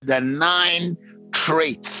the 9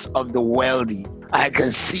 traits of the wealthy. I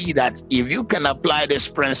can see that if you can apply these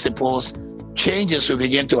principles, changes will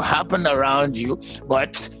begin to happen around you.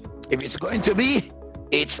 But if it's going to be,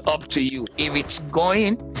 it's up to you. If it's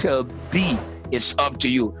going to be, it's up to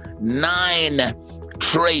you. 9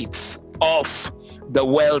 traits of the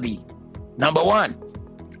wealthy. Number 1,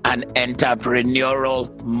 an entrepreneurial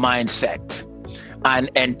mindset. An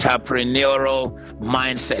entrepreneurial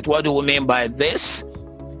mindset. What do we mean by this?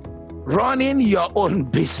 Running your own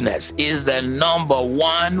business is the number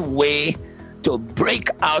 1 way to break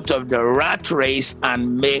out of the rat race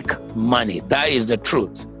and make money. That is the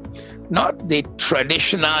truth. Not the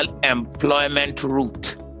traditional employment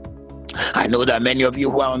route. I know that many of you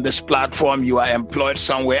who are on this platform, you are employed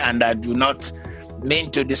somewhere, and I do not mean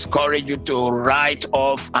to discourage you to write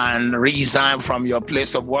off and resign from your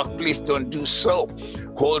place of work. Please don't do so.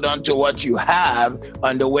 Hold on to what you have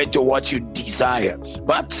on the way to what you desire.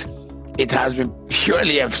 But it has been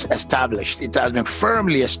purely established, it has been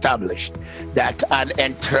firmly established that an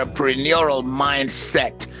entrepreneurial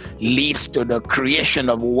mindset leads to the creation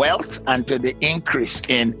of wealth and to the increase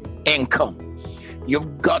in income.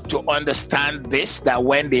 You've got to understand this, that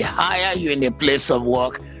when they hire you in a place of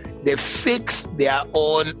work, they fix their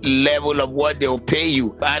own level of what they'll pay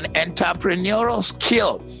you. An entrepreneurial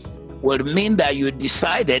skill would mean that you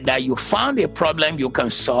decided that you found a problem you can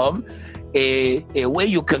solve, a way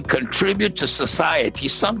you can contribute to society,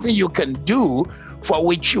 something you can do for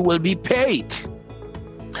which you will be paid.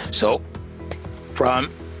 So, from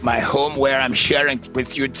my home where I'm sharing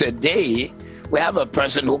with you today, we have a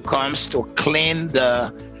person who comes to clean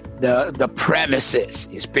the premises.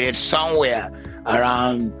 He's paid somewhere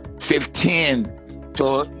around 15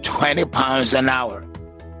 to 20 pounds an hour.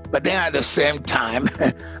 But then at the same time,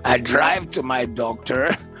 I drive to my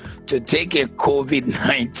doctor to take a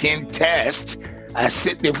COVID-19 test. I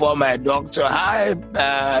sit before my doctor. Hi,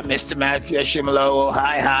 Mr. Matthew Ashimolowo.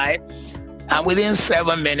 Hi. And within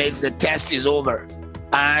 7 minutes, the test is over.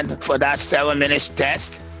 And for that 7 minutes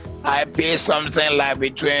test, I pay something like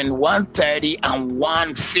between 130 and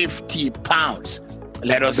 150 pounds.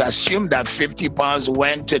 Let us assume that 50 pounds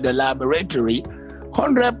went to the laboratory.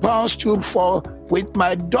 100 pounds stood for with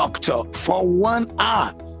my doctor for 1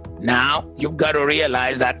 hour. Now, you've got to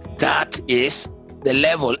realize that that is the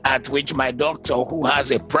level at which my doctor, who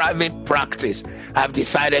has a private practice, have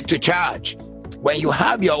decided to charge. When you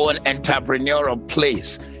have your own entrepreneurial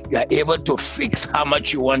place, you are able to fix how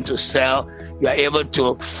much you want to sell. You are able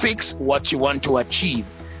to fix what you want to achieve.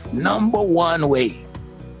 Number 1 way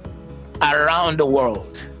around the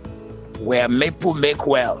world where people make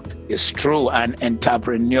wealth is through an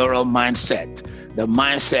entrepreneurial mindset. The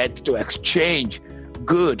mindset to exchange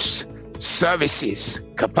goods, services,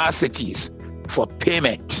 capacities for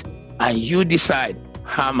payment, and you decide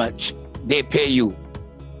how much they pay you.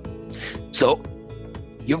 So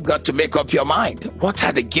you've got to make up your mind. What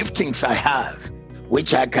are the giftings I have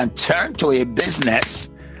which I can turn to a business?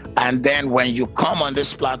 And then when you come on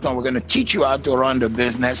this platform, we're going to teach you how to run the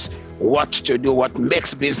business, what to do, what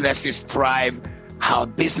makes businesses thrive, how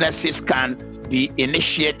businesses can be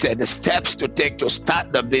initiated, the steps to take to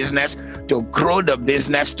start the business, to grow the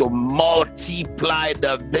business, to multiply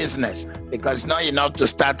the business. Because it's not enough to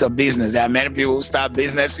start a business. There are many people who start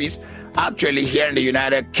businesses. Actually, here in the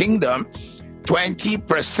United Kingdom,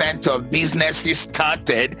 20% of businesses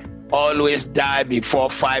started always die before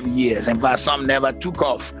 5 years. In fact, some never took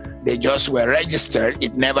off. They just were registered.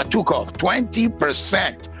 It never took off.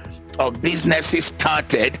 20% of businesses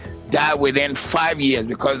started die within 5 years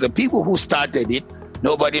because the people who started it,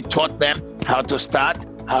 nobody taught them how to start,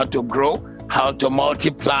 how to grow, how to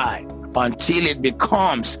multiply until it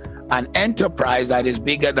becomes an enterprise that is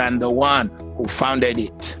bigger than the one who founded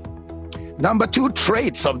it. Number 2,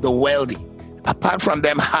 traits of the wealthy. Apart from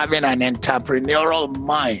them having an entrepreneurial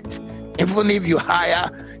mind, even if you hire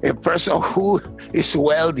a person who is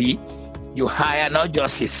wealthy, you hire not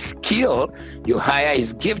just his skill, you hire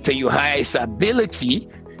his gift, and you hire his ability.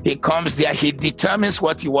 He comes there, he determines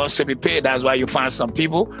what he wants to be paid. That's why you find some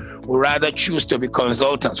people who rather choose to be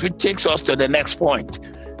consultants, which takes us to the next point.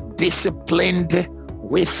 Disciplined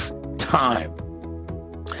with time.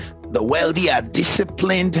 The wealthy are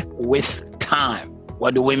disciplined with time.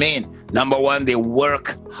 What do we mean? Number 1, they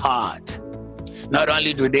work hard. Not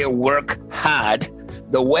only do they work hard,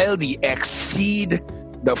 the wealthy exceed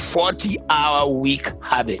the 40-hour week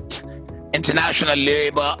habit. International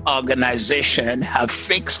Labor Organization have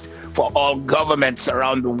fixed for all governments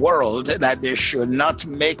around the world that they should not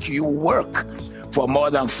make you work for more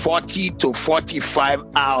than 40 to 45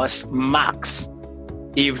 hours max.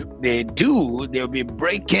 If they do, they'll be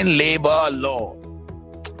breaking labor law.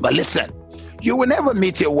 But listen, you will never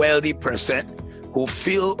meet a wealthy person who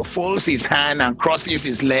folds his hand and crosses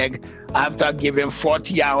his leg after giving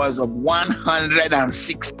 40 hours of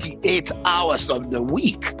 168 hours of the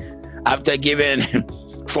week. After giving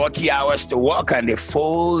 40 hours to work, and they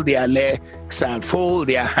fold their legs and fold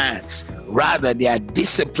their hands. Rather, they are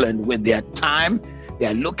disciplined with their time. They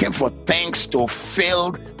are looking for things to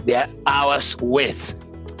fill their hours with.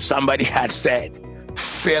 Somebody had said,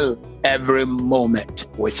 fill every moment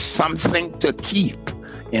with something to keep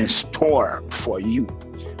in store for you.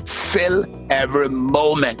 Fill every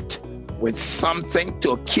moment with something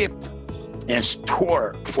to keep in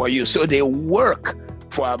store for you. So they work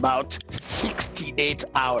for about 68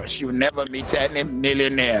 hours. You never meet any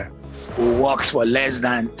millionaire who works for less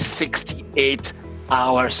than 68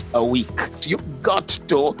 hours a week. You've got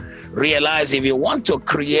to realize if you want to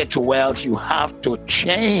create wealth, you have to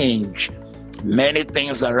change many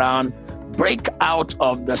things around. Break out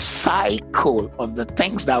of the cycle of the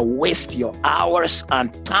things that waste your hours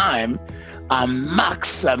and time and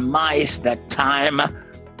maximize the time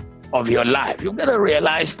of your life. You've got to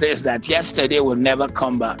realize this, that yesterday will never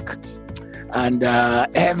come back. And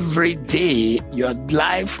every day, your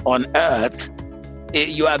life on earth,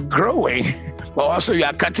 you are growing, but also you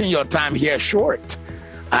are cutting your time here short.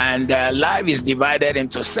 And life is divided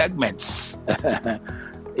into segments.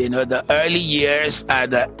 The early years are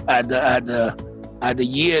the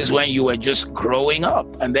years when you were just growing up,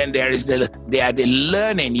 and then there are the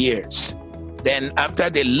learning years. Then after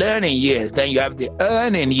the learning years, then you have the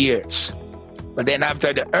earning years. But then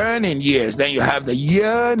after the earning years, then you have the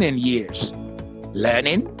yearning years.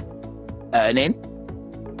 Learning, earning,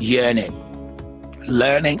 yearning.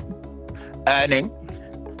 Learning, earning,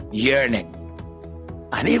 yearning.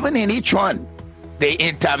 And even in each one, they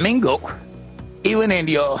intermingle. Even in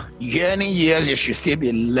your yearning years, you should still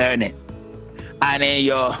be learning. And in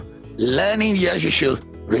your learning years, you should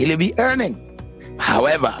really be earning.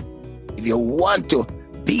 However, if you want to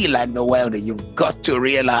be like the wealthy, you've got to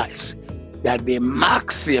realize that they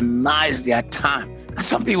maximize their time. And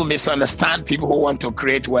some people misunderstand people who want to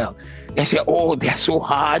create wealth. They say, oh, they're so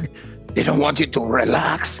hard. They don't want you to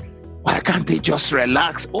relax. Why can't they just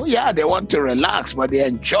relax? Oh, yeah, they want to relax, but they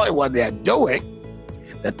enjoy what they're doing.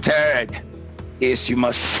 The third is you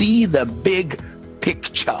must see the big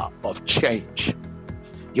picture of change.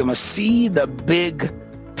 You must see the big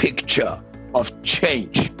picture of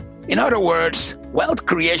change. In other words, wealth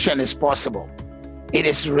creation is possible. It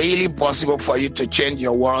is really possible for you to change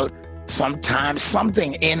your world. Sometimes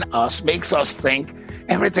something in us makes us think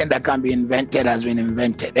everything that can be invented has been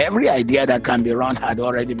invented. Every idea that can be run had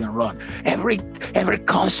already been run. Every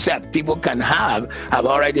concept people can have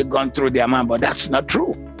already gone through their mind, but that's not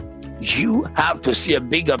true. You have to see a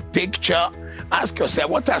bigger picture. Ask yourself,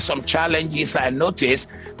 what are some challenges I notice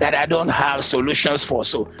that I don't have solutions for?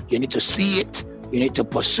 So you need to see it, you need to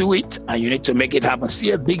pursue it, and you need to make it happen.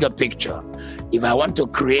 See a bigger picture. If I want to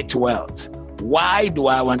create wealth, why do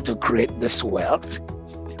I want to create this wealth?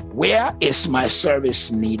 Where is my service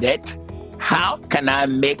needed? How can I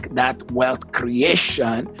make that wealth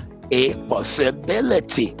creation a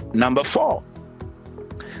possibility? Number 4,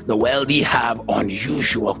 the wealthy have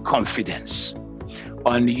unusual confidence.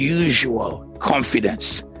 Unusual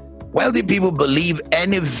confidence. Wealthy people believe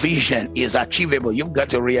any vision is achievable. You've got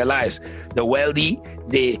to realize the wealthy,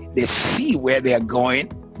 they see where they're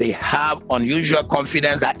going. They have unusual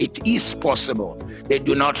confidence that it is possible. They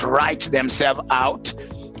do not write themselves out.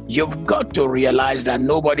 You've got to realize that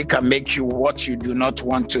nobody can make you what you do not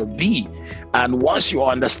want to be. And once you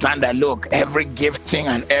understand that, look, every gifting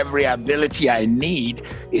and every ability I need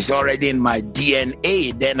is already in my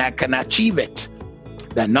DNA, then I can achieve it.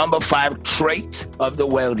 The number 5 trait of the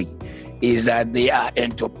wealthy is that they are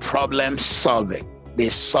into problem solving. They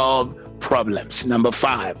solve problems. Number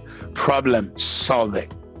 5, problem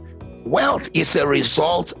solving. Wealth is a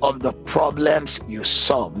result of the problems you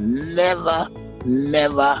solve. Never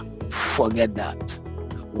forget that.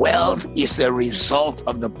 Wealth is a result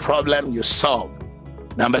of the problem you solve.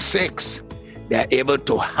 Number 6, they're able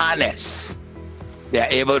to harness.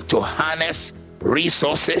 They're able to harness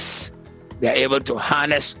resources. They're able to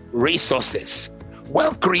harness resources.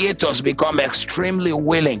 Wealth creators become extremely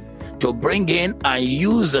willing to bring in and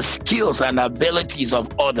use the skills and abilities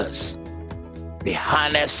of others. They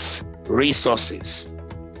harness resources.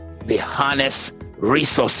 They harness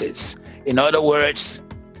resources. In other words,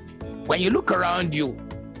 when you look around you,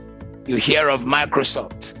 you hear of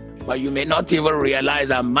Microsoft, but you may not even realize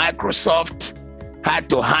that Microsoft had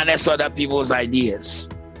to harness other people's ideas.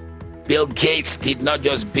 Bill Gates did not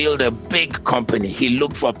just build a big company. He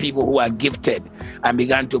looked for people who are gifted and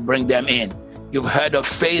began to bring them in. You've heard of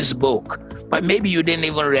Facebook, but maybe you didn't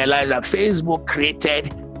even realize that Facebook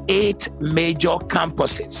created 8 major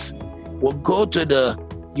campuses. We'll go to the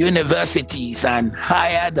universities and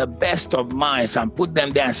hire the best of minds and put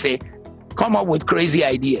them there and say, come up with crazy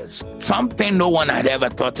ideas, something no one had ever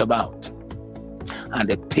thought about. And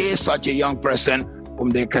they pay such a young person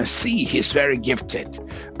whom they can see he's very gifted.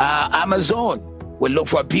 Amazon will look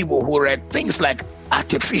for people who read things like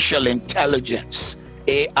artificial intelligence,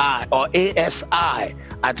 AI or ASI,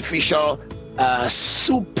 artificial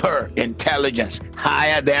super intelligence.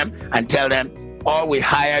 Hire them and tell them, all we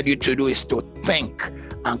hired you to do is to think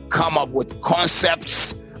and come up with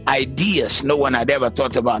concepts, ideas no one had ever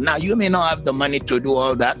thought about. Now, you may not have the money to do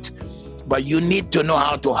all that, but you need to know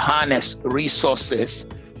how to harness resources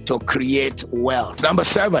to create wealth. Number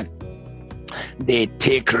 7, they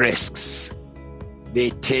take risks.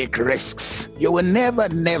 They take risks. You will never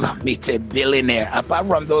meet a billionaire, apart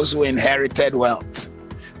from those who inherited wealth,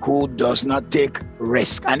 who does not take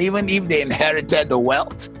risk. And even if they inherited the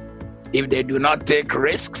wealth, if they do not take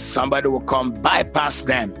risks, somebody will come bypass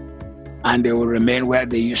them and they will remain where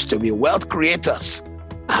they used to be. Wealth creators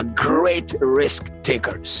are great risk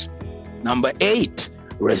takers. Number 8,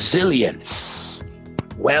 resilience.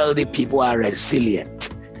 Wealthy people are resilient.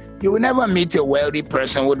 You will never meet a wealthy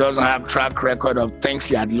person who doesn't have track record of things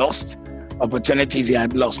he had lost, opportunities he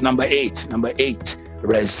had lost. Number 8,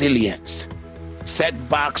 resilience.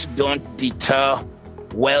 Setbacks don't deter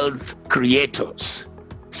wealth creators.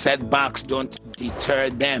 Setbacks don't deter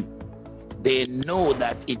them. They know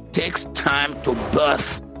that it takes time to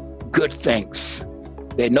birth good things.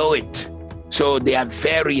 They know it. So they are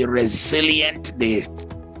very resilient. They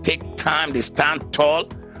take time. They stand tall.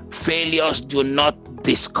 Failures do not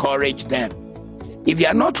discourage them. If you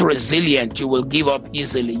are not resilient, you will give up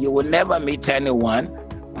easily. You will never meet anyone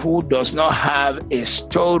who does not have a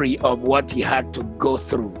story of what he had to go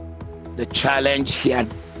through, the challenge he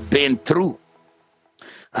had been through.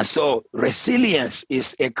 And so resilience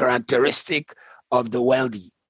is a characteristic of the wealthy.